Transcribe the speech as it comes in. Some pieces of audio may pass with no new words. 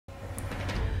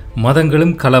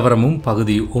மதங்களும் கலவரமும்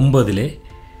பகுதி 9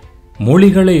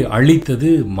 மொழிகளை அழித்தது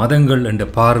மதங்கள் என்ற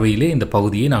பார்வையிலே இந்த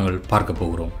பகுதியை நாங்கள் பார்க்க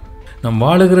போகிறோம். நாம்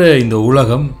வாழுகிற இந்த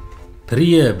உலகம்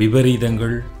பெரிய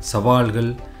விபரீதங்கள்,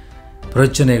 சவால்கள்,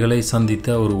 பிரச்சனைகளை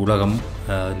சந்தித்த ஒரு உலகம்.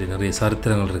 அதில் நிறைய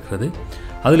சரித்திரங்கள் இருக்கிறது.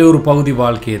 அதில் ஒரு பகுதி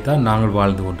வாழ்க்கையை தான் நாங்கள்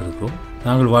வாழ்ந்து கொண்டிருக்கிறோம்.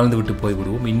 நாங்கள் வாழ்ந்து விட்டு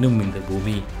போய்விடுவோம். இன்னும் இந்த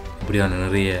பூமி இப்படியான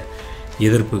நிறைய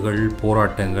எதிர்ப்புகள்,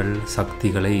 போராட்டங்கள்,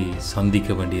 சக்திகளை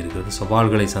சந்திக்க வேண்டியிருக்கிறது,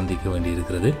 சவால்களை சந்திக்க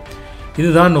வேண்டியிருக்கிறது.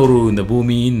 இதுதான் இந்த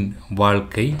பூமியின்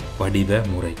வாழ்க்கை வடிவ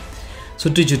முறை.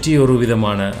 சுற்றி சுற்றி ஒரு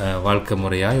விதமான வாழ்க்கை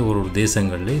முறையாய் ஒரு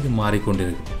தேசங்களில் இது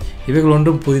மாறிக்கொண்டிருக்கு. இவைகள்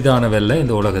ஒன்றும் புதிதானவல்ல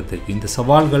இந்த உலகத்துக்கு. இந்த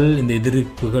சவால்கள், இந்த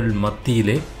எதிர்ப்புகள்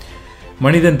மத்தியிலே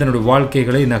மனிதன் தன்னுடைய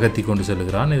வாழ்க்கைகளை நகர்த்தி கொண்டு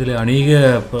செல்கிறான். இதில்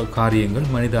அநேக காரியங்கள்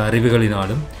மனித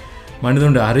அறிவுகளினாலும்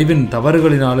மனிதனுடைய அறிவின்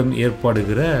தவறுகளினாலும்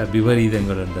ஏற்படுகிற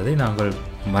விபரீதங்கள் என்பதை நாங்கள்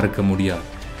மறக்க முடியாது.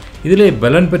 இதிலே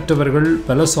பலன் பெற்றவர்கள்,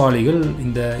 பலசாலிகள்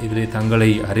இதிலே தங்களை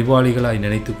அறிவாளிகளாய்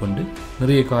நினைத்து கொண்டு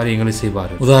நிறைய காரியங்களை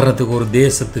செய்வார்கள். உதாரணத்துக்கு, ஒரு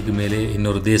தேசத்துக்கு மேலே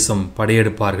இன்னொரு தேசம்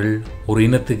படையெடுப்பார்கள். ஒரு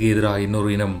இனத்துக்கு எதிராக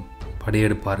இன்னொரு இனம்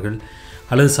படையெடுப்பார்கள்.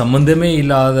 அல்லது சம்பந்தமே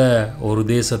இல்லாத ஒரு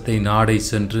தேசத்தை, நாடை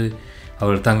சென்று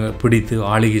அவர்கள் பிடித்து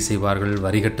ஆளுகை செய்வார்கள்,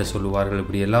 வரிகட்ட சொல்லுவார்கள்.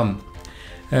 இப்படியெல்லாம்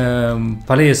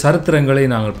பழைய சரித்திரங்களை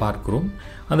நாங்கள் பார்க்கிறோம்.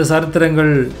 அந்த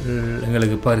சரித்திரங்கள்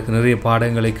எங்களுக்கு நிறைய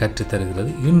பாடங்களை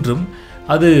கற்றுத்தருகிறது. இன்றும்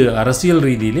அது அரசியல்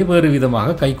ரீதியிலே வேறு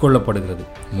விதமாக கைக்கொள்ளப்படுகிறது.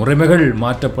 முறைமைகள்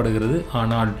மாற்றப்படுகிறது.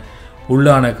 ஆனால்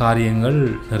உள்ளான காரியங்கள்,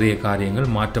 நிறைய காரியங்கள்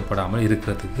மாற்றப்படாமல்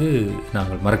இருக்கிறதுக்கு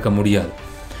நாங்கள் மறக்க முடியாது.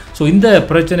 ஸோ இந்த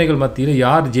பிரச்சனைகள் மத்தியில்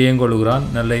யார் ஜெயங்கொள்கிறான்?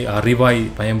 நல்ல அறிவாய்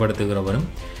பயன்படுத்துகிறவனும்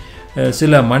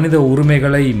சில மனித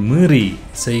உரிமைகளை மீறி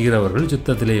செய்கிறவர்கள்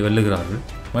யுத்தத்திலே வெல்லுகிறார்கள்.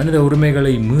 மனித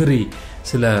உரிமைகளை மீறி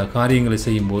சில காரியங்களை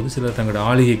செய்யும்போது சிலர் தங்களுடைய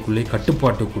ஆளுகைக்குள்ளே,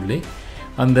 கட்டுப்பாட்டுக்குள்ளே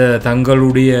அந்த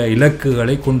தங்களுடைய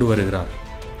இலக்குகளை கொண்டு வருகிறார்கள்.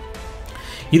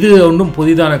 இது ஒன்றும்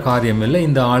புதிதான காரியம் இல்லை.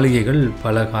 இந்த ஆளுகைகள்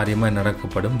பல காரியமாக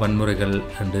நடக்கப்படும். வன்முறைகள்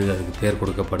என்று அதுக்கு பெயர்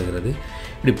கொடுக்கப்படுகிறது.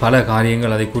 இப்படி பல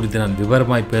காரியங்கள். அதை குறித்து நான்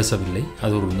விவரமாய் பேசவில்லை.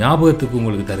 அது ஒரு ஞாபகத்துக்கு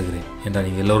உங்களுக்கு தருகிறேன். என்றால்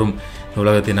நீங்கள் எல்லோரும் இந்த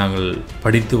உலகத்தை நாங்கள்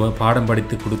பாடம்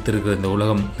படித்து கொடுத்திருக்கிற இந்த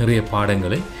உலகம் நிறைய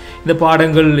பாடங்களை, இந்த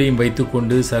பாடங்களையும்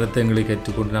வைத்துக்கொண்டு சரித்திரங்களை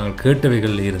கற்றுக்கொண்டு நாங்கள்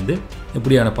கேட்டவைகளில் இருந்து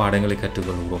இப்படியான பாடங்களை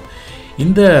கற்றுக்கொள்கிறோம்.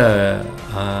 இந்த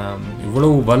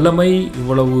இவ்வளவு வல்லமை,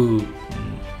 இவ்வளவு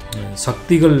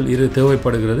சக்திகள்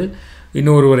தேவைப்படுகிறது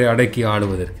இன்னொருவரை அடக்கி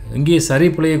ஆளுவதற்கு. இங்கே சரி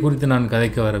பிழையை குறித்து நான்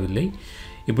கதைக்க வரவில்லை.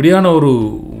 இப்படியான ஒரு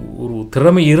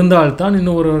திறமை இருந்தால்தான்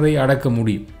இன்னொருவரை அடக்க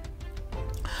முடியும்.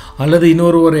 அல்லது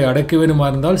இன்னொருவரை அடக்க வேணுமா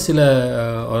இருந்தால்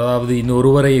அதாவது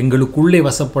இன்னொருவரை எங்களுக்குள்ளே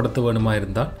வசப்படுத்த வேணுமா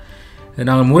இருந்தால்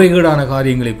நாங்கள் முறைகேடான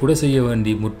காரியங்களை கூட செய்ய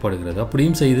வேண்டி முற்படுகிறது.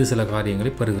 அப்படியும் செய்து சில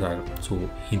காரியங்களை பெறுகிறார்கள். ஸோ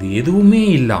இது எதுவுமே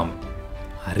இல்லாமல்,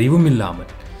 அறிவும்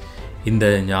இல்லாமல், இந்த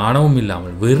ஞானமும்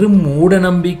இல்லாமல், வெறும் மூட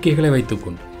நம்பிக்கைகளை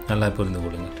வைத்துக்கொண்டு, நல்லா புரிந்து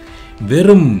கொள்ளுங்கள்,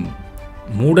 வெறும்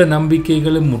மூட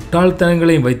நம்பிக்கைகளும்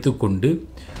முட்டாள்தனங்களையும் வைத்துக்கொண்டு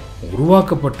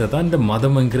உருவாக்கப்பட்டதான் இந்த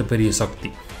மதம் என்கிற பெரிய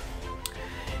சக்தி.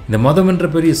 இந்த மதம் என்ற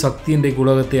பெரிய சக்தி இன்றைக்கு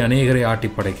உலகத்தை அநேகரை ஆட்டி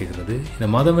படைக்கிறது. இந்த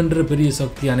மதம் என்ற பெரிய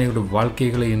சக்தி அநேகருடைய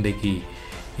வாழ்க்கைகளை இன்றைக்கு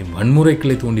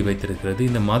வன்முறைகளை தூண்டி வைத்திருக்கிறது.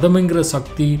 இந்த மதம் என்கிற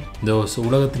சக்தி இந்த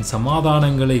உலகத்தின்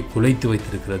சமாதானங்களை குலைத்து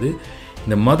வைத்திருக்கிறது.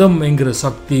 இந்த மதம் என்கிற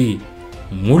சக்தி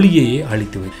மொழியையே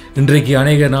அழித்து இன்றைக்கு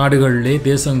அநேக நாடுகளிலே,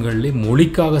 தேசங்களிலே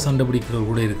மொழிக்காக சண்டை பிடிக்கிறவர்கள்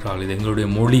கூட இருக்கிறார்கள். இது எங்களுடைய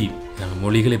மொழி, நாங்கள்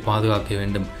மொழிகளை பாதுகாக்க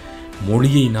வேண்டும்,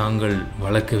 மொழியை நாங்கள்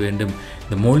வளர்க்க வேண்டும்,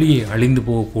 இந்த மொழியை அழிந்து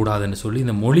போகக்கூடாதுன்னு சொல்லி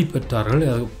இந்த மொழி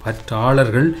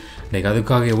பற்றாளர்கள் இன்றைக்கு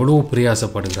அதுக்காக எவ்வளோ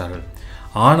பிரயாசப்படுகிறார்கள்.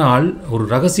 ஆனால் ஒரு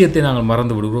ரகசியத்தை நாங்கள்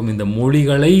மறந்து விடுகிறோம். இந்த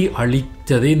மொழிகளை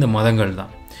அழித்ததே இந்த மதங்கள்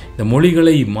தான். இந்த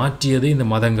மொழிகளை மாற்றியதே இந்த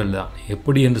மதங்கள் தான்.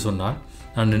 எப்படி என்று சொன்னால்,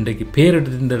 நான் இன்றைக்கு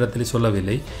பேரெடுத்த இடத்துல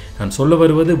சொல்லவில்லை. நான் சொல்ல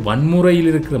வருவது, வன்முறையில்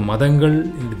இருக்கிற மதங்கள்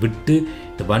விட்டு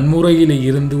இந்த வன்முறையில்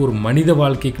இருந்து ஒரு மனித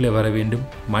வாழ்க்கைக்குள்ளே வர வேண்டும்,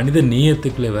 மனித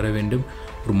நேயத்துக்குள்ளே வர வேண்டும்,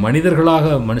 ஒரு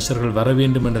மனிதர்களாக மனுஷர்கள் வர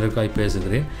வேண்டும் என்பதற்காக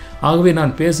பேசுகிறேன். ஆகவே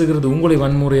நான் பேசுகிறது உங்களை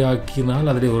வன்முறையாக்கினால்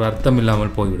அதில் ஒரு அர்த்தம்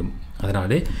இல்லாமல் போய்விடும்.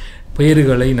 அதனாலே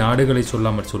பெயர்களை, நாடுகளை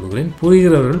சொல்லாமல் சொல்லுகிறேன்.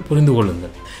 புரிகிறவர்கள் புரிந்து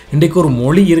கொள்ளுங்கள். இன்றைக்கு ஒரு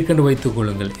மொழி இருக்கென்று வைத்துக்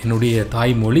கொள்ளுங்கள். என்னுடைய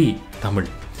தாய்மொழி தமிழ்.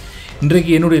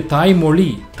 இன்றைக்கு என்னுடைய தாய்மொழி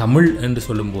தமிழ் என்று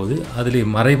சொல்லும்போது அதிலே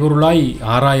மறைபொருளாய்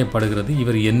ஆராயப்படுகிறது,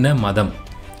 இவர் என்ன மதம்.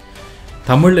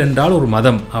 தமிழ் என்றால் ஒரு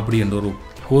மதம் அப்படி என்ற ஒரு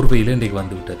போர்வையில் இன்றைக்கு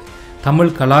வந்துவிட்டது.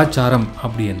 தமிழ் கலாச்சாரம்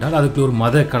அப்படி என்றால் அதுக்கு ஒரு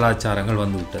மத கலாச்சாரங்கள்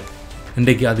வந்துவிட்டது.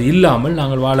 இன்றைக்கு அது இல்லாமல்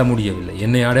நாங்கள் வாழ முடியவில்லை.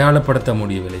 என்னை அடையாளப்படுத்த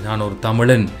முடியவில்லை. நான் ஒரு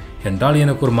தமிழன் என்றால்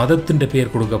எனக்கு ஒரு மதத்தின்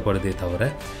பெயர் கொடுக்கப்படுதே தவிர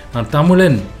நான்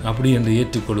தமிழன் அப்படி என்று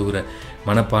ஏற்றுக்கொள்கிற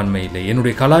மனப்பான்மை இல்லை.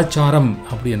 என்னுடைய கலாச்சாரம்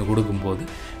அப்படி என்று கொடுக்கும்போது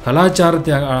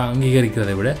கலாச்சாரத்தை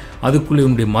அங்கீகரிக்கிறதை விட அதுக்குள்ளே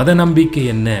என்னுடைய மத நம்பிக்கை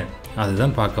என்ன,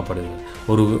 அதுதான் பார்க்கப்படுகிறது.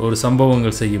 ஒரு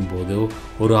சம்பவங்கள் செய்யும் போதோ,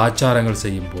 ஒரு ஆச்சாரங்கள்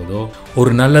செய்யும் போதோ,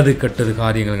 ஒரு நல்லது கெட்டது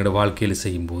காரியங்கள் எங்களோட வாழ்க்கையில்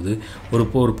செய்யும்போது,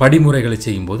 ஒரு படிமுறைகளை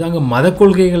செய்யும்போது அங்கே மத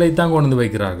கொள்கைகளை தான் கொண்டு வந்து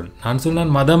வைக்கிறார்கள். நான்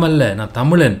சொன்னான் மதம் அல்ல, நான்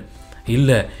தமிழன்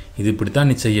இல்லை, இது இப்படித்தான்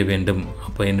நீ செய்ய வேண்டும்.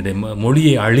 அப்போ என்னுடைய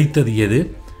மொழியை அழித்தது எது?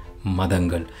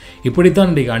 மதங்கள். இப்படித்தான்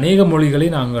இன்றைக்கு அநேக மொழிகளை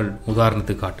நாங்கள்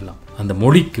உதாரணத்துக்கு காட்டலாம். அந்த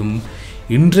மொழிக்கும்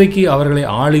இன்றைக்கு அவர்களை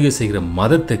ஆளுகை செய்கிற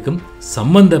மதத்துக்கும்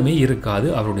சம்பந்தமே இருக்காது.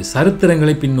 அவருடைய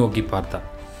சரித்திரங்களை பின்னோக்கி பார்த்தார்.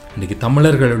 இன்றைக்கு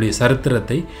தமிழர்களுடைய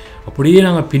சரித்திரத்தை அப்படியே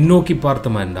நாங்கள் பின்னோக்கி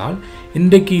பார்த்தோம் என்றால்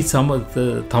இன்றைக்கு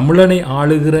தமிழனை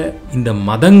ஆளுகிற இந்த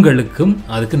மதங்களுக்கும்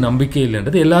அதுக்கு நம்பிக்கை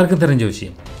இல்லைன்றது எல்லாருக்கும் தெரிஞ்ச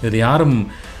விஷயம். இது யாரும்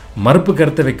மறுப்பு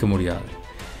கருத்தை வைக்க முடியாது.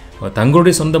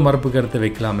 தங்களுடைய சொந்த மறுப்பு கருத்தை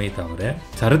வைக்கலாமே தவிர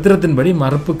சரித்திரத்தின்படி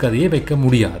மறுப்பு கதையை வைக்க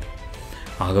முடியாது.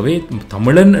 ஆகவே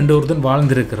தமிழன் என்ற ஒருத்தன்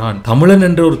வாழ்ந்திருக்கிறான், தமிழன்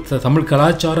என்ற ஒரு தமிழ்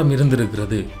கலாச்சாரம்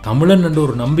இருந்திருக்கிறது, தமிழன் என்ற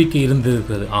ஒரு நம்பிக்கை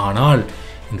இருந்திருக்கிறது. ஆனால்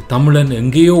இந்த தமிழன்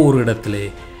எங்கேயோ ஒரு இடத்திலே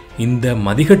இந்த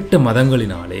மதிகட்ட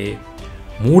மதங்களினாலே,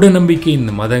 மூட நம்பிக்கையின்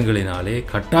மதங்களினாலே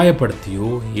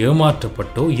கட்டாயப்படுத்தியோ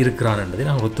ஏமாற்றப்பட்டோ இருக்கிறான் என்பதை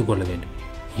நாம் ஒத்துக்கொள்ள வேண்டும்.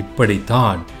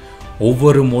 இப்படித்தான்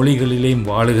ஒவ்வொரு மொழிகளிலேயும்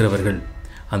வாழுகிறவர்கள்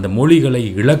அந்த மொழிகளை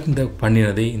இழந்த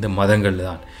பண்ணினதே இந்த மதங்கள்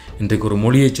தான். இன்றைக்கு ஒரு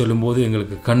மொழியை சொல்லும்போது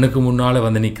எங்களுக்கு கண்ணுக்கு முன்னால்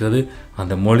வந்து நிற்கிறது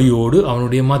அந்த மொழியோடு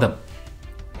அவனுடைய மதம்,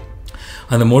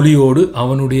 அந்த மொழியோடு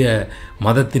அவனுடைய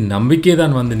மதத்தின் நம்பிக்கை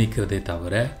தான் வந்து நிற்கிறதே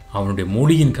தவிர அவனுடைய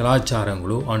மொழியின்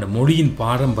கலாச்சாரங்களோ அந்த மொழியின்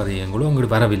பாரம்பரியங்களோ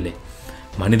அங்கு வரவில்லை.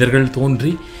 மனிதர்கள்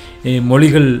தோன்றி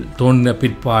மொழிகள் தோன்றின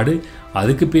பிற்பாடு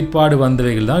அதுக்கு பிற்பாடு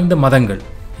வந்தவைகள் தான் இந்த மதங்கள்.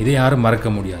 இதை யாரும் மறக்க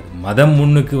முடியாது. மதம்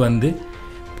முன்னுக்கு வந்து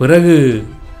பிறகு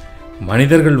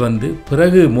மனிதர்கள் வந்து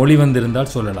பிறகு மொழி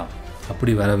வந்திருந்தால் சொல்லலாம்.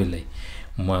 அப்படி வரவில்லை.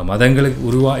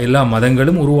 மதங்களுக்கு எல்லா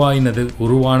மதங்களும்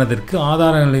உருவானதற்கு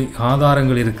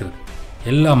ஆதாரங்கள் இருக்கிறது.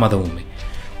 எல்லா மதமுமே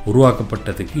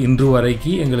உருவாக்கப்பட்டதுக்கு இன்று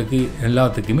வரைக்கும் எங்களுக்கு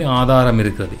எல்லாத்துக்குமே ஆதாரம்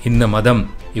இருக்கிறது. இந்த மதம்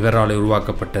இவரால்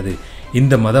உருவாக்கப்பட்டது,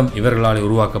 இந்த மதம் இவர்களால்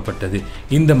உருவாக்கப்பட்டது,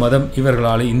 இந்த மதம்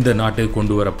இவர்களால் இந்த நாட்டுக்கு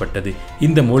கொண்டு வரப்பட்டது,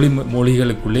 இந்த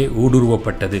மொழிகளுக்குள்ளே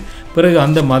ஊடுருவப்பட்டது, பிறகு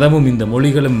அந்த மதமும் இந்த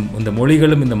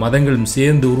மொழிகளும் இந்த மதங்களும்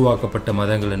சேர்ந்து உருவாக்கப்பட்ட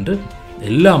மதங்கள் என்று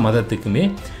எல்லா மதத்துக்குமே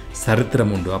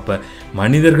சரித்திரம் உண்டு. அப்போ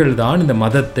மனிதர்கள் தான் இந்த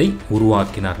மதத்தை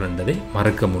உருவாக்கினார்கள் என்பதை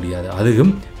மறக்க முடியாது.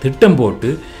 அதுவும் திட்டம்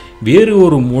போட்டு வேறு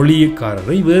ஒரு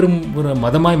மொழிக்காரரை வேறு ஒரு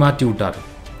மதமாய் மாற்றி விட்டார்கள்.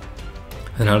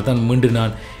 அதனால தான் மீண்டும்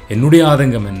நான் என்னுடைய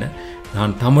ஆதங்கம் என்ன,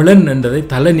 நான் தமிழன் என்றதை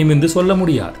தலை நிமிர்ந்து சொல்ல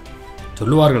முடியாது.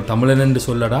 சொல்லுவார்கள் தமிழன் என்று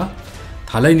சொல்லடா,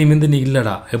 தலை நிமிர்ந்து நீ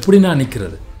இல்லடா, எப்படி நான்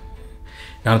நிற்கிறது?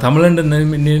 நான் தமிழன்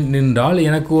நின்றால்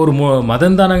எனக்கு ஒரு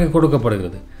மதம் தான் அங்கே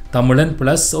கொடுக்கப்படுகிறது. தமிழன்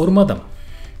ப்ளஸ் ஒரு மதம்,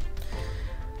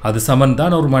 அது சமன்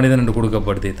தான் ஒரு மனிதன் என்று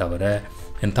கொடுக்கப்படுதே தவிர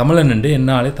என் தமிழன் என்று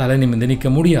என்னாலே தலை நிமிர்ந்து நிற்க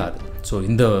முடியாது. ஸோ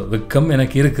இந்த வெக்கம்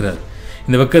எனக்கு இருக்கிறது.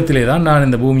 இந்த வெக்கத்திலே தான் நான்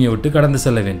இந்த பூமியை விட்டு கடந்து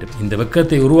செல்ல வேண்டும். இந்த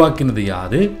வெக்கத்தை உருவாக்கினது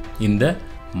யாது? இந்த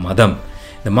மதம்.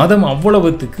 இந்த மதம்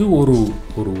அவ்வளவுத்துக்கு ஒரு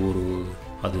ஒரு ஒரு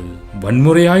அது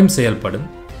வன்முறையாயும் செயல்படும்.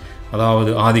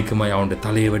 அதாவது ஆதிக்கமாய் அவனுடைய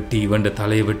தலையை வெட்டி இவனுடைய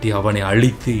தலையை வெட்டி அவனை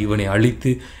அழித்து இவனை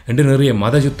அழித்து என்று நிறைய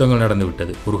மத யுத்தங்கள் நடந்து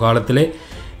விட்டது. ஒரு காலத்திலே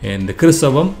இந்த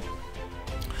கிறிஸ்தவம்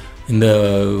இந்த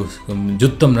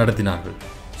யுத்தம் நடத்தினார்கள்,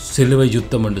 சிலுவை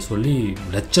யுத்தம் என்று சொல்லி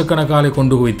லட்சக்கணக்காலே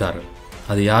கொண்டு குவித்தார்கள்.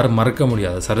 அது யாரும் மறக்க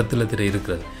முடியாது, சரித்திரத்தில்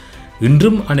இருக்கிறது.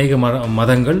 இன்றும் அநேக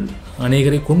மதங்கள்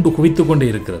அநேகரை கொண்டு குவித்து கொண்டே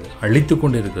இருக்கிறது, அழித்து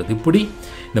கொண்டே இருக்கிறது. இப்படி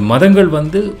இந்த மதங்கள்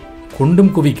வந்து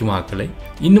கொண்டும் குவிக்கும் ஆக்களை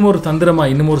இன்னும் ஒரு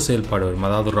தந்திரமாக இன்னும் ஒரு செயல்பாடு வரும்.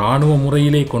 அதாவது இராணுவ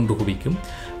முறையிலே கொண்டு குவிக்கும்,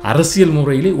 அரசியல்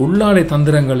முறையிலே உள்ளாடை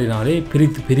தந்திரங்களினாலே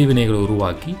பிரிவினைகளை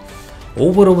உருவாக்கி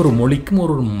ஒவ்வொரு மொழிக்கும்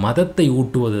ஒரு மதத்தை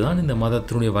ஊட்டுவது தான் இந்த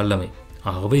மதத்தினுடைய வல்லமை.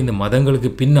 ஆகவே இந்த மதங்களுக்கு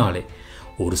பின்னாலே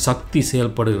ஒரு சக்தி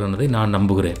செயல்படுகிறதை நான்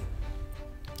நம்புகிறேன்.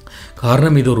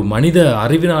 காரணம், இது ஒரு மனித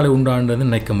அறிவினாலே உண்டானதுன்னு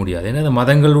நினைக்க முடியாது. ஏன்னா இந்த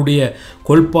மதங்களுடைய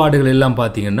கோட்பாடுகள் எல்லாம்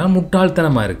பார்த்திங்கன்னா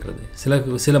முட்டாள்தனமாக இருக்கிறது.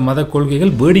 சில மத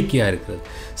கொள்கைகள் வேடிக்கையாக இருக்கிறது.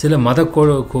 சில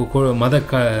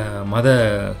மத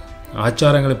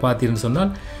ஆச்சாரங்களை பார்த்தீங்கன்னு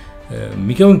சொன்னால்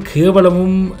மிகவும்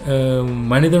கேவலமும்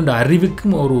மனிதனுடைய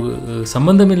அறிவுக்கும் ஒரு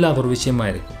சம்பந்தமில்லாத ஒரு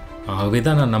விஷயமாக இருக்கும். ஆகவே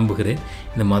தான் நான் நம்புகிறேன்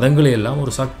இந்த மதங்களை எல்லாம்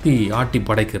ஒரு சக்தி ஆட்டி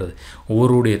படைக்கிறது.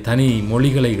 ஒவ்வொருடைய தனி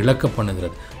மொழிகளை இழக்க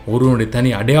பண்ணுகிறது, ஒருவனுடைய தனி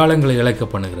அடையாளங்களை இழக்க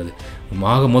பண்ணுகிறது.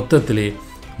 மொத்தத்திலே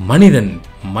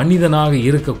மனிதனாக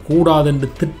இருக்கக்கூடாது என்று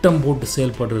திட்டம் போட்டு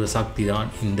செயல்படுகிற சக்தி தான்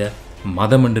இந்த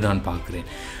மதம் என்று நான் பார்க்குறேன்.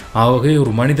 ஆகவே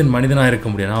ஒரு மனிதனாக இருக்க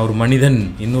முடியாது. நான் ஒரு மனிதன்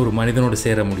இன்னொரு மனிதனோடு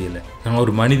சேர முடியலை, நான்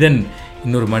ஒரு மனிதன்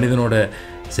இன்னொரு மனிதனோட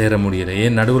சேர முடியலை.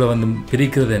 ஏன் நடுவில் வந்து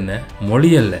பிரிக்கிறது என்ன? மொழி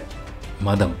அல்ல,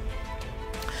 மதம்.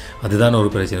 அதுதான் ஒரு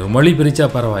பிரச்சனை. ஒரு மொழி பிரித்தா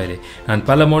பரவாயில்லை, நான்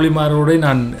பல மொழிமாரோடு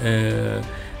நான்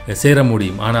சேர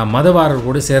முடியும், ஆனால்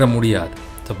மதவாரர்களோடு சேர முடியாது.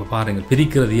 அப்போ பாருங்கள்,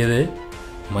 பிரிக்கிறது எது?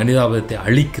 மனிதாபத்தை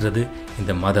அழிக்கிறது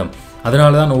இந்த மதம்.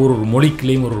 அதனால தான் ஒரு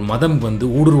மொழிக்கிலையும் ஒரு மதம் வந்து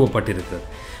ஊடுருவப்பட்டிருக்கிறது.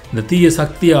 இந்த தீய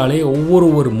சக்தியாலே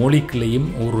ஒவ்வொரு மொழிக்குள்ளேயும்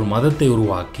ஒரு மதத்தை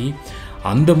உருவாக்கி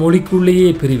அந்த மொழிக்குள்ளேயே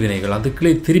பிரிவினைகள்,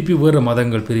 அதுக்குள்ளே திருப்பி வேறு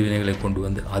மதங்கள் பிரிவினைகளை கொண்டு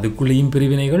வந்து அதுக்குள்ளேயும்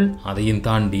பிரிவினைகள், அதையும்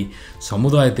தாண்டி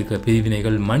சமுதாயத்துக்கு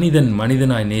பிரிவினைகள்.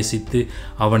 மனிதனாய் நேசித்து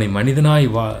அவனை மனிதனாய்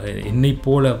என்னை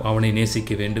போல அவனை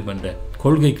நேசிக்க வேண்டும் என்ற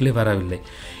கொள்கைக்குள்ளே வரவில்லை.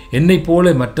 என்னை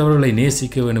போல மற்றவர்களை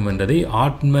நேசிக்க வேண்டும் என்றதை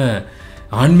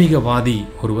ஆன்மீகவாதி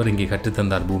ஒருவர் இங்கே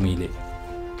கற்றுத்தந்தார் பூமியிலே.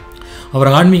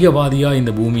 அவர் ஆன்மீகவாதியாக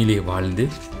இந்த பூமியிலே வாழ்ந்து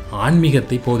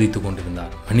ஆன்மீகத்தை போதித்து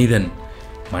கொண்டிருந்தார்.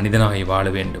 மனிதனாய் வாழ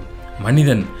வேண்டும்,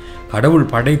 மனிதன் கடவுள்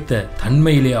படைத்த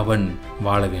தன்மையிலே அவன்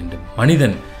வாழ வேண்டும்.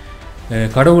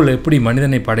 கடவுள் எப்படி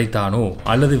மனிதனை படைத்தானோ,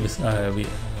 அல்லது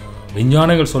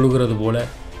விஞ்ஞானங்கள் சொல்லுகிறது போல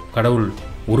கடவுள்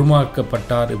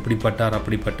உருமாக்கப்பட்டார், இப்படிப்பட்டார்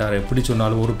அப்படிப்பட்டார் எப்படி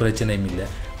சொன்னாலும் ஒரு பிரச்சனையும் இல்லை.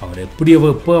 அவன்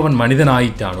எப்போ அவன் மனிதன்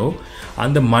ஆயிட்டானோ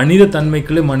அந்த மனித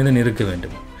தன்மைக்குள்ளே மனிதன் இருக்க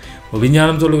வேண்டும்.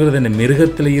 விஞ்ஞானம் சொல்லுகிறது என்ன,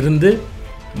 மிருகத்தில் இருந்து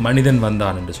மனிதன்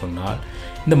வந்தான் என்று சொன்னால்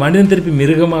இந்த மனிதன் திருப்பி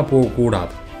மிருகமாக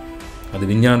போகக்கூடாது. அது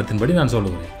விஞ்ஞானத்தின்படி நான்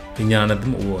சொல்லுகிறேன்.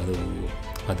 விஞ்ஞானத்தும்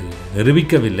அது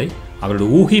நிரூபிக்கவில்லை. அவருடைய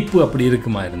ஊகிப்பு அப்படி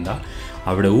இருக்குமா இருந்தால்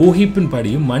அவருடைய ஊகிப்பின்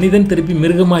படியும் மனிதன் திருப்பி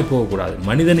மிருகமாய் போகக்கூடாது.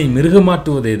 மனிதனை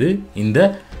மிருகமாற்றுவது எது? இந்த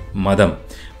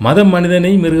மதம்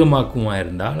மனிதனை மிருகமாக்குமா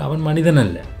இருந்தால் அவன் மனிதன்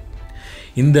அல்ல.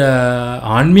 இந்த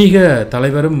ஆன்மீக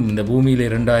தலைவரும் இந்த பூமியில்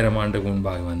 2000 ஆண்டுக்கு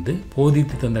முன்பாக வந்து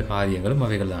போதித்து தந்த காரியங்களும்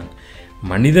அவைகள் தான்.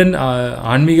 மனிதன்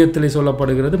ஆன்மீகத்தில்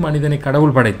சொல்லப்படுகிறது மனிதனை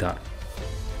கடவுள் படைத்தார்.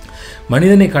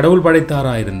 மனிதனை கடவுள்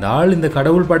படைத்தாரா இருந்தால் இந்த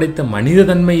கடவுள் படைத்த மனித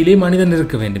தன்மையிலே மனிதன்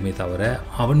இருக்க வேண்டுமே தவிர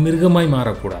அவன் மிருகமாய்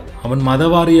மாறக்கூடாது, அவன்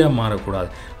மதவாரியாக மாறக்கூடாது,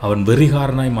 அவன்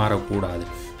வெறிகாரனாய் மாறக்கூடாது.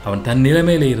 அவன் தன்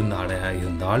நிலைமையில்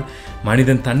இருந்தால்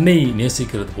மனிதன் தன்னை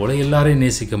நேசிக்கிறது போல எல்லாரையும்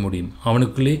நேசிக்க முடியும்.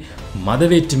 அவனுக்குள்ளே மத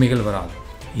வேற்றுமைகள் வராது,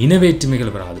 இன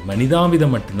வேற்றுமைகள் வராது,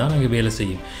 மனிதாபிதம் மட்டும்தான் அங்கே வேலை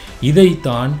செய்யும்.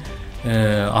 இதைத்தான்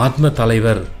ஆத்ம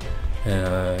தலைவர்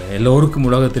எல்லோருக்கும்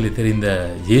உலகத்தில் தெரிந்த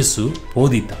இயேசு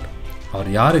போதித்தார். அவர்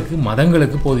யாருக்கு?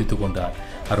 மதங்களுக்கு போதித்து கொண்டார்.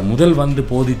 அவர் முதல் வந்து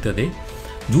போதித்ததே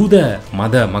யூத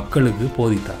மத மக்களுக்கு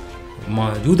போதித்தார்.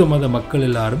 யூத மத மக்கள்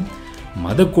எல்லாரும்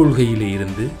மத கொள்கையிலே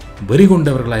இருந்து வெறி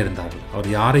கொண்டவர்களாக இருந்தார்கள். அவர்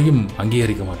யாரையும்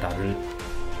அங்கீகரிக்க மாட்டார்கள்,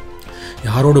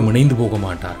 யாரோடும் இணைந்து போக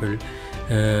மாட்டார்கள்.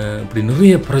 இப்படி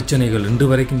நிறைய பிரச்சனைகள் இன்று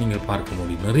வரைக்கும் நீங்கள் பார்க்க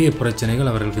முடியும். நிறைய பிரச்சனைகள்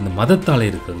அவர்களுக்கு இந்த மதத்தால்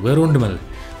இருக்கிறது, வேறு ஒன்றுமல்ல.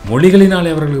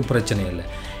 மொழிகளினாலே அவர்களுக்கு பிரச்சனை இல்லை.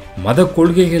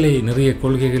 நிறைய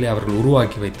கொள்கைகளை அவர்கள்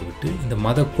உருவாக்கி வைத்துவிட்டு இந்த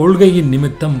மத கொள்கையின்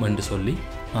நிமித்தம் என்று சொல்லி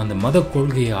அந்த மத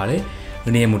கொள்கையாலே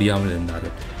இணைய முடியாமல்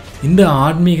இருந்தார்கள். இந்த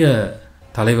ஆன்மீக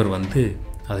தலைவர் வந்து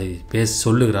அதை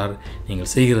சொல்லுகிறார்.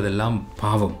 நீங்கள் செய்கிறதெல்லாம்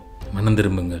பாவம், மனம்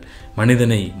திரும்புங்கள்,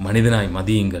 மனிதனாய்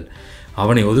மதியுங்கள்,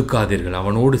 அவனை ஒதுக்காதீர்கள்,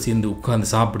 அவனோடு சேர்ந்து உட்கார்ந்து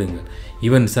சாப்பிடுங்கள்,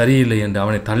 இவன் சரியில்லை என்று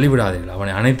அவனை தள்ளிவிடாதீர்கள்,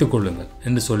 அவனை அணைத்துக் கொள்ளுங்கள்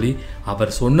என்று சொல்லி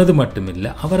அவர் சொன்னது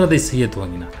மட்டுமில்லை, அவர் அதை செய்ய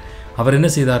துவங்கினார். அவர் என்ன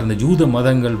செய்தார்? இந்த யூத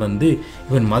மதங்கள் வந்து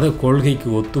இவன் மத கொள்கைக்கு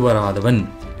ஒத்து வராதவன்,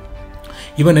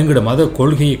 இவன் எங்களோட மத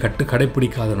கொள்கையை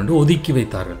கடைப்பிடிக்காதவன் என்று ஒதுக்கி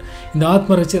வைத்தார்கள். இந்த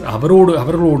ஆத்மரட்சர்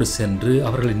அவர்களோடு சென்று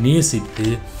அவர்களை நேசித்து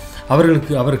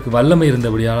அவருக்கு வல்லமை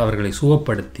இருந்தபடியால் அவர்களை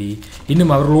சுகப்படுத்தி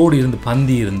இன்னும் அவர்களோடு இருந்து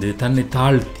பந்தி இருந்து தன்னை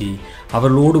தாழ்த்தி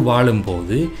அவர்களோடு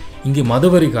வாழும்போது இங்கே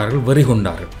மதவரிகாரர்கள் வெறி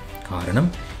கொண்டார்கள்.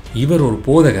 காரணம், இவர்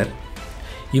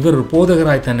ஒரு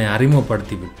போதகராய் தன்னை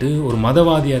அறிமுகப்படுத்திவிட்டு, ஒரு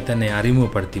மதவாதியாய் தன்னை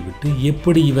அறிமுகப்படுத்திவிட்டு,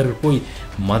 எப்படி இவர் போய்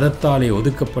மதத்தாலே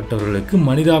ஒதுக்கப்பட்டவர்களுக்கு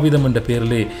மனிதாபிதம் என்ற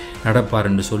பெயரிலே நடப்பார்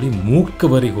என்று சொல்லி மூக்க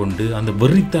வரி கொண்டு அந்த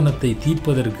வெறித்தனத்தை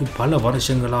தீர்ப்பதற்கு பல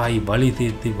வருஷங்களாய்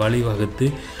வழிவகுத்து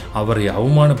அவரை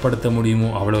அவமானப்படுத்த முடியுமோ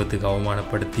அவ்வளவுத்துக்கு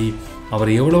அவமானப்படுத்தி,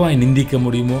 அவரை எவ்வளவாய் நிந்திக்க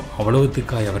முடியுமோ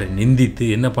அவ்வளவுத்துக்காய் அவரை நிந்தித்து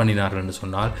என்ன பண்ணினார்கள் என்று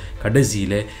சொன்னால்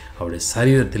கடைசியில் அவருடைய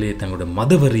சரீரத்திலே தங்களுடைய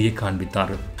மதவரியை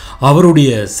காண்பித்தார்கள்.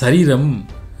 அவருடைய சரீரம்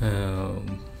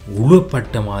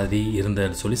உழுப்பட்ட மாதிரி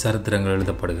இருந்ததுன்னு சொல்லி சரித்திரங்கள்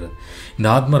எழுதப்படுகிறது. இந்த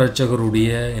ஆத்மரட்சகருடைய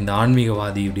இந்த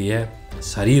ஆன்மீகவாதியுடைய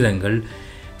சரீரங்கள்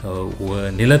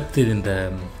நிலத்தில்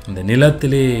இந்த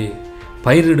நிலத்திலே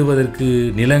பயிரிடுவதற்கு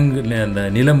அந்த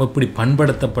நிலம் எப்படி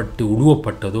பண்படுத்தப்பட்டு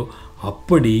உழுவப்பட்டதோ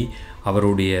அப்படி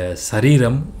அவருடைய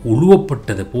சரீரம்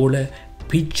உழுவப்பட்டது போல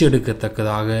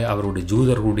பீச்செடுக்கத்தக்கதாக அவருடைய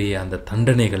ஜூதர்களுடைய அந்த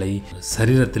தண்டனைகளை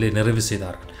சரீரத்திலே நிறைவு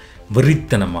செய்தார்கள்.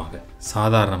 வெறித்தனமாக,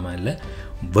 சாதாரணமாக இல்லை,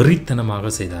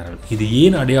 வெறித்தனமாக செய்தார்கள். இது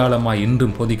ஏன் அடையாளமாக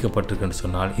இன்றும் போதிக்கப்பட்டிருக்குன்னு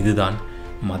சொன்னால் இதுதான்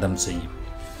மதம் செய்யும்.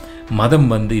 மதம்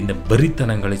வந்து இந்த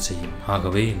வெறித்தனங்களை செய்யும்.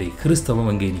 ஆகவே இன்றைக்கு கிறிஸ்தவம்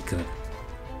அங்கே நிற்கிறது.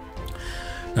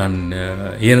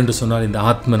 ஏனென்று சொன்னால்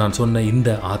நான் சொன்ன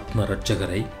இந்த ஆத்ம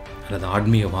ரட்சகரை அல்லது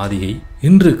ஆன்மீகவாதியை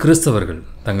இன்று கிறிஸ்தவர்கள்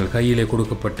தங்கள் கையிலே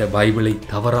கொடுக்கப்பட்ட பைபிளை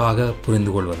தவறாக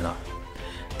புரிந்து கொள்வதனால்,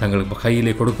 தங்கள்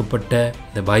கையிலே கொடுக்கப்பட்ட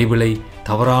இந்த பைபிளை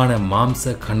தவறான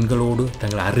மாம்ச கண்களோடு,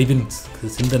 தங்கள் அறிவின்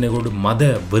சிந்தனைகளோடு,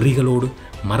 மத வெறிகளோடு,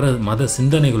 மத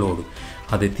சிந்தனைகளோடு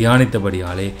அதை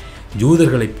தியானித்தபடியாலே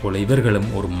யூதர்களைப் போல இவர்களும்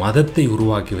ஒரு மதத்தை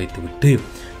உருவாக்கி வைத்துவிட்டு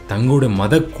தங்களுடைய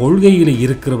மத கொள்கையில்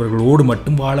இருக்கிறவர்களோடு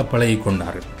மட்டும் வாழ பழகி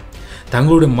கொண்டார்கள்.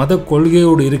 தங்களுடைய மத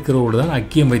கொள்கையோடு இருக்கிறவரோடு தான்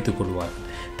ஐக்கியம் வைத்துக் கொள்வார்கள்.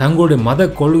 தங்களுடைய மத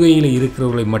கொள்கையில்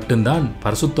இருக்கிறவர்களை மட்டும்தான்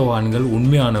பரிசுத்தவான்கள்,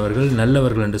 உண்மையானவர்கள்,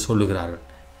 நல்லவர்கள் என்று சொல்லுகிறார்கள்.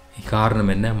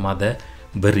 காரணம் என்ன? மத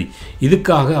வெறி.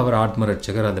 இதுக்காக அவர்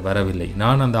ஆத்மரட்சகர் அது வரவில்லை.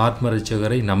 நான் அந்த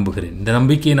ஆத்மரட்சகரை நம்புகிறேன். இந்த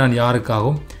நம்பிக்கையை நான்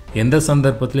யாருக்காகவும் எந்த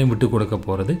சந்தர்ப்பத்திலையும் விட்டு கொடுக்க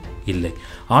போகிறது இல்லை.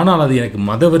 ஆனால் அது எனக்கு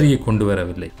மதவெறியை கொண்டு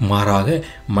வரவில்லை, மாறாக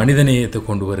மனிதநேயத்தை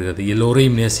கொண்டு வருகிறது.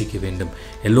 எல்லோரையும் நேசிக்க வேண்டும்,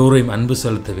 எல்லோரையும் அன்பு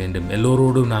செலுத்த வேண்டும்,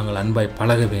 எல்லோரோடும் நாங்கள் அன்பாய்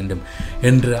பழக வேண்டும்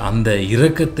என்ற அந்த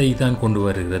இரக்கத்தை தான் கொண்டு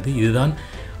வருகிறது. இதுதான்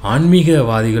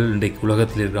ஆன்மீகவாதிகள், இன்றைக்கு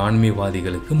உலகத்தில் இருக்கிற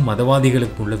ஆன்மீகவாதிகளுக்கும்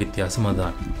மதவாதிகளுக்கும் உள்ள வித்தியாசம்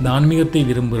அதுதான். இந்த ஆன்மீகத்தை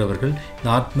விரும்புகிறவர்கள், இந்த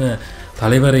ஆத்ம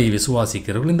தலைவரை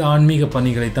விசுவாசிக்கிறவர்கள் இந்த ஆன்மீக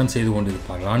பணிகளைத்தான் செய்து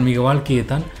கொண்டிருப்பார்கள், ஆன்மீக வாழ்க்கையை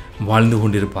தான் வாழ்ந்து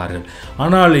கொண்டிருப்பார்கள்.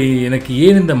 ஆனால் எனக்கு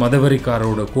ஏன் இந்த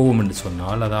மதவெறிக்காரோட கோபம் என்று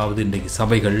சொன்னால், அதாவது இன்றைக்கு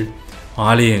சபைகள்,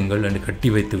 ஆலயங்கள் என்று கட்டி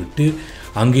வைத்துவிட்டு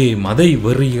அங்கே மத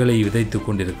வெறிகளை விதைத்து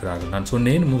கொண்டிருக்கிறார்கள். நான்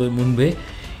சொன்னேன் முன்பே,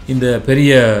 இந்த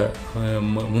பெரிய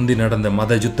முந்தி நடந்த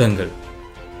மத யுத்தங்கள்,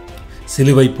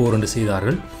 சிலுவை போர் என்று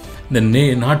செய்தார்கள். இந்த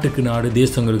நாட்டுக்கு நாடு,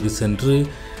 தேசங்களுக்கு சென்று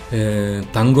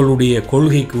தங்களுடைய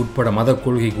கொள்கைக்கு உட்பட, மத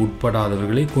கொள்கைக்கு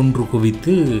உட்படாதவர்களை கொன்று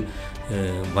குவித்து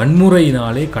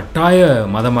வன்முறையினாலே கட்டாய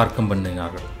மதமார்க்கம்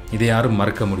பண்ணினார்கள். இதை யாரும்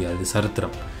மறக்க முடியாது,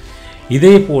 சரித்திரம்.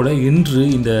 இதே போல இன்று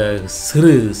இந்த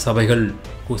சிறு சபைகள்,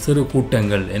 சிறு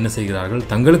கூட்டங்கள் என்ன செய்கிறார்கள்?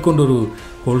 தங்களுக்கு கொண்டொரு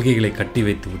கொள்கைகளை கட்டி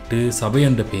வைத்துவிட்டு சபை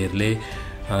என்ற பெயரிலே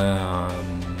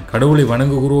கடவுளை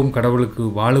வணங்குகிறோம், கடவுளுக்கு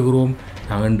வாழுகிறோம்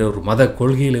நாங்கள் என்ற ஒரு மத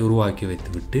கொள்கைகளை உருவாக்கி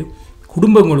வைத்துவிட்டு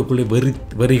குடும்பங்களுக்குள்ளே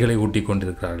வெறிகளை ஊட்டி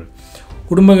கொண்டிருக்கிறார்கள்.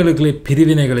 குடும்பங்களுக்குள்ளே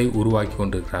பிரிவினைகளை உருவாக்கி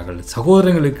கொண்டிருக்கிறார்கள்.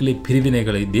 சகோதரங்களுக்குள்ளே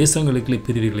பிரிவினைகளை, தேசங்களுக்குள்ளே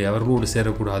பிரிவுகளை. அவர்களோடு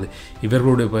சேரக்கூடாது,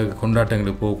 இவர்களுடைய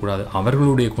கொண்டாட்டங்களுக்கு போகக்கூடாது,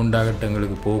 அவர்களுடைய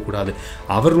கொண்டாட்டங்களுக்கு போகக்கூடாது,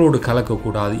 அவர்களோடு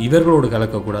கலக்கக்கூடாது, இவர்களோடு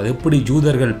கலக்கக்கூடாது. எப்படி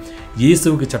ஜூதர்கள்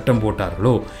இயேசுவுக்கு சட்டம்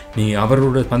போட்டார்களோ, நீ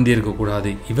அவர்களோடு பந்தி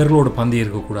இருக்கக்கூடாது, இவர்களோடு பந்தி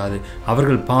இருக்கக்கூடாது,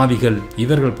 அவர்கள் பாவிகள்,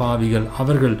 இவர்கள் பாவிகள்,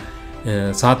 அவர்கள்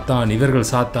சாத்தான்,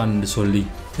 இவர்கள் சாத்தான் என்று சொல்லி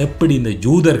எப்படி இந்த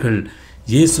ஜூதர்கள்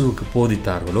இயேசுவுக்கு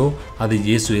போதித்தார்களோ அதை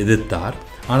இயேசு எதிர்த்தார்.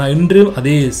 ஆனால் இன்று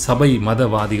அதே சபை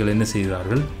மதவாதிகள் என்ன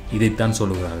செய்கிறார்கள்? இதைத்தான்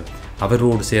சொல்லுகிறார்கள்.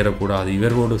 அவரோடு சேரக்கூடாது,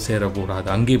 இவர்களோடு சேரக்கூடாது,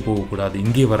 அங்கே போகக்கூடாது,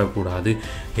 இங்கே வரக்கூடாது,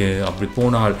 அப்படி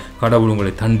போனால் கடவுள்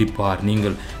உங்களை தண்டிப்பார்,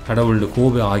 நீங்கள் கடவுளுடைய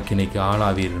கோப ஆக்கினைக்கு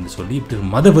ஆளாவீர்கள் என்று சொல்லி இப்படி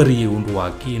மதவெறியை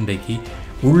உருவாக்கி இன்றைக்கு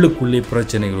உள்ளுக்குள்ளே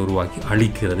பிரச்சனைகள் உருவாக்கி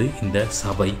அழிக்கிறது இந்த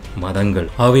சபை மதங்கள்.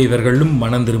 ஆகவே இவர்களும்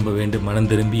மனம் திரும்ப வேண்டும்.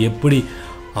 மனம் திரும்பி எப்படி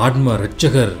ஆத்ம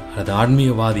இரட்சகர் அல்லது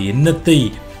ஆன்மீகவாதி என்னத்தை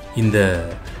இந்த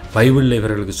பைபிளில்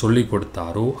இவர்களுக்கு சொல்லிக்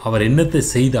கொடுத்தாரோ, அவர் என்னத்தை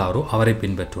செய்தாரோ அவரை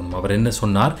பின்பற்றணும். அவர் என்ன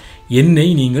சொன்னார்? என்னை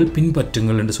நீங்கள்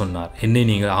பின்பற்றுங்கள் என்று சொன்னார். என்னை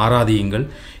நீங்கள் ஆராதியுங்கள்,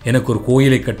 எனக்கு ஒரு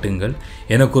கோயிலை கட்டுங்கள்,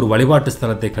 எனக்கு ஒரு வழிபாட்டு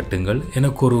ஸ்தலத்தை கட்டுங்கள்,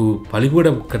 எனக்கு ஒரு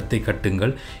பலிபீடத்தை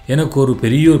கட்டுங்கள், எனக்கு ஒரு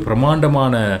பெரிய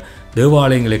பிரமாண்டமான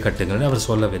தேவாலயங்களை கட்டுங்கள் அவர்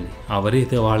சொல்லவில்லை. அவரே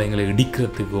தேவாலயங்களை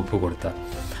இடிக்கிறதுக்கு ஒப்பு கொடுத்தார்.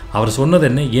 அவர் சொன்னது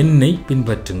என்ன? என்னை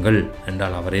பின்பற்றுங்கள்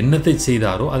என்றால் அவர் என்னத்தை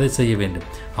செய்தாரோ அதை செய்ய வேண்டும்.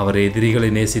 அவர் எதிரிகளை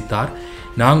நேசித்தார்,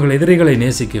 நாங்கள் எதிரிகளை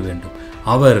நேசிக்க வேண்டும்.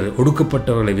 அவர்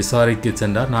ஒடுக்கப்பட்டவர்களை விசாரிக்க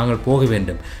சென்றார், நாங்கள் போக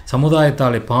வேண்டும்.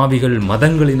 சமுதாயத்தாலே பாவிகள்,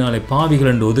 மதங்களினாலே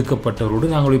பாவிகள் என்று ஒதுக்கப்பட்டவரோடு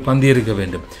நாங்கள் பந்தியிருக்க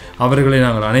வேண்டும். அவர்களை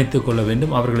நாங்கள் அணைத்துக் கொள்ள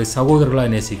வேண்டும், அவர்களை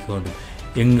சகோதரர்களாய் நேசிக்க வேண்டும்.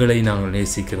 எங்களை நாங்கள்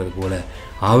நேசிக்கிறது போல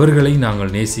அவர்களை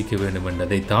நாங்கள் நேசிக்க வேண்டும்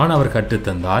என்றதைத்தான் அவர்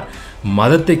கற்றுத்தந்தார்.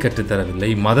 மதத்தை கற்றுத்தரவில்லை.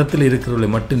 மதத்தில் இருக்கிறவர்களை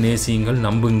மட்டும் நேசியுங்கள்,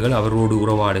 நம்புங்கள், அவரோடு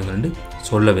உறவாடுங்கள் என்று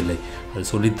சொல்லவில்லை. அது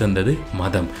சொல்லித்தந்தது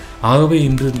மதம். ஆகவே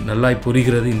இன்று நல்லாய்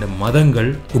புரிகிறது, இந்த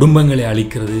மதங்கள் குடும்பங்களை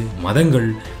அழிக்கிறது, மதங்கள்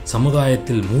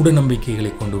சமுதாயத்தில் மூட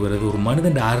நம்பிக்கைகளை கொண்டு வருகிறது, ஒரு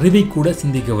மனிதன் அறிவை கூட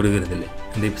சிந்திக்க வருகிறதில்லை.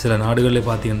 இந்த சில நாடுகளில்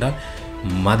பார்த்தீங்கன்னா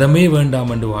மதமே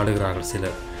வேண்டாம் என்று வாடுகிறார்கள்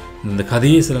சிலர். இந்த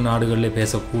கதையை சில நாடுகளில்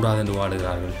பேசக்கூடாது என்று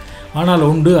வாடுகிறார்கள். ஆனால்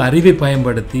ஒன்று, அறிவை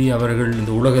பயன்படுத்தி அவர்கள்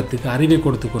இந்த உலகத்துக்கு அறிவை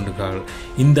கொடுத்து கொண்டிருக்கிறார்கள்.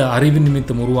 இந்த அறிவு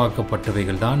நிமித்தம்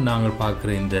உருவாக்கப்பட்டவைகள் தான் நாங்கள்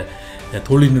பார்க்குற இந்த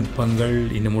தொழில்நுட்பங்கள்,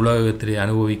 இன்னும் உலகத்திலே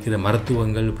அனுபவிக்கிற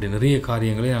மருத்துவங்கள், இப்படி நிறைய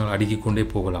காரியங்களை நாங்கள் அடுக்கிக் கொண்டே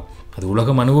போகலாம். அது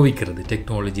உலகம் அனுபவிக்கிறது,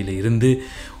 டெக்னாலஜியில் இருந்து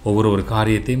ஒவ்வொரு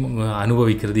காரியத்தையும்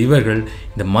அனுபவிக்கிறது. இவர்கள்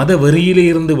இந்த மத வெறியிலே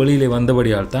இருந்து வெளியிலே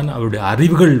வந்தபடியால் தான் அவருடைய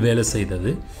அறிவுகள் வேலை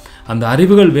செய்தது. அந்த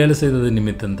அறிவுகள் வேலை செய்தது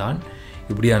நிமித்தம்தான்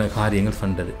இப்படியான காரியங்கள்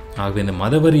கண்டது. ஆகவே இந்த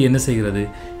மதவெறி என்ன செய்கிறது?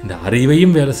 இந்த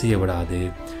அறிவையும் வேலை செய்ய விடாது,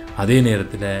 அதே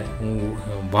நேரத்தில்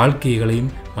வாழ்க்கைகளையும்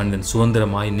மனிதன்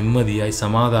சுதந்திரமாய், நிம்மதியாய்,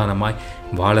 சமாதானமாய்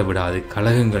வாழ விடாது.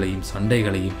 கலகங்களையும்,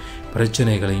 சண்டைகளையும்,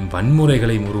 பிரச்சனைகளையும்,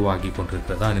 வன்முறைகளையும் உருவாக்கி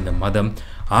கொண்டிருக்கிறதான் இந்த மதம்.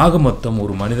 ஆக மொத்தம்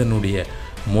ஒரு மனிதனுடைய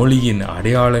மொழியின்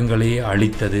அடையாளங்களே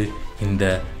அழித்தது இந்த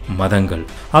மதங்கள்.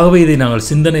 ஆகவே இதை நாங்கள்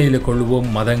சிந்தனையில் கொள்வோம்,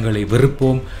 மதங்களை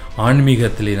வெறுப்போம்,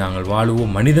 ஆன்மீகத்திலே நாங்கள்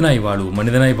வாழுவோம், மனிதனாய் வாழுவோம்.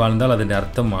 மனிதனாய் வாழ்ந்தால் அதன்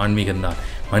அர்த்தம் ஆன்மீகம்தான்.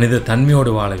 மனித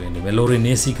தன்மையோடு வாழ வேண்டும், எல்லோரையும்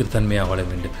நேசிக்கிற தன்மையாக வாழ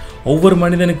வேண்டும். ஒவ்வொரு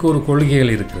மனிதனுக்கு ஒரு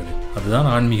கொள்கைகள் இருக்கிறது, அதுதான்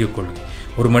ஆன்மீக கொள்கை.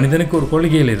 ஒரு மனிதனுக்கு ஒரு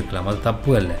கொள்கைகள் இருக்கலாம், அது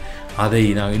தப்பு அல்ல. அதை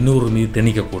நாங்கள் இன்னொரு மீது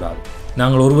திணிக்கக்கூடாது.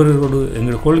 நாங்கள் ஒருவரோடு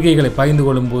எங்கள் கொள்கைகளை பகிர்ந்து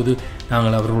கொள்ளும்போது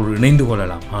நாங்கள் அவர்களோடு இணைந்து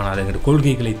கொள்ளலாம். ஆனால் எங்கள்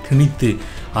கொள்கைகளை திணித்து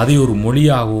அதை ஒரு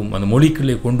மொழியாகவும் அந்த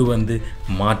மொழிக்குள்ளே கொண்டு வந்து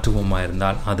மாற்றுவோமாக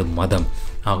இருந்தால் அது மதம்.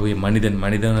 ஆகவே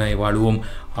மனிதனாய் வாழுவோம்,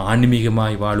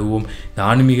 ஆன்மீகமாய் வாழுவோம். இந்த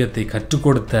ஆன்மீகத்தை கற்றுக்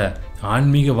கொடுத்த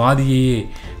ஆன்மீகவாதியையே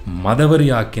மதவரி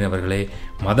ஆக்கினவர்களே,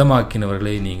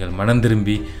 மதமாக்கினவர்களே, நீங்கள் மனம்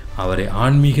திரும்பி அவரை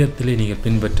ஆன்மீகத்திலே நீங்கள்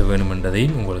பின்பற்ற வேண்டும்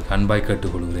என்பதையும் உங்களுக்கு அன்பாய்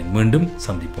கேட்டுக்கொள்கிறேன். மீண்டும்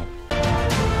சந்திப்போம்.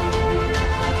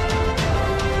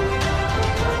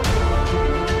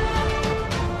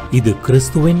 இது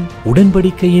கிறிஸ்துவின்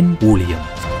உடன்படிக்கையின் ஊழியம்.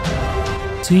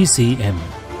 CCM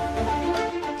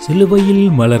சிலுவையில்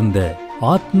மலர்ந்த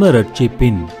ஆத்ம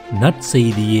ரட்சிப்பின்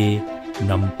நற்செய்தியே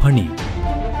நம் பணி.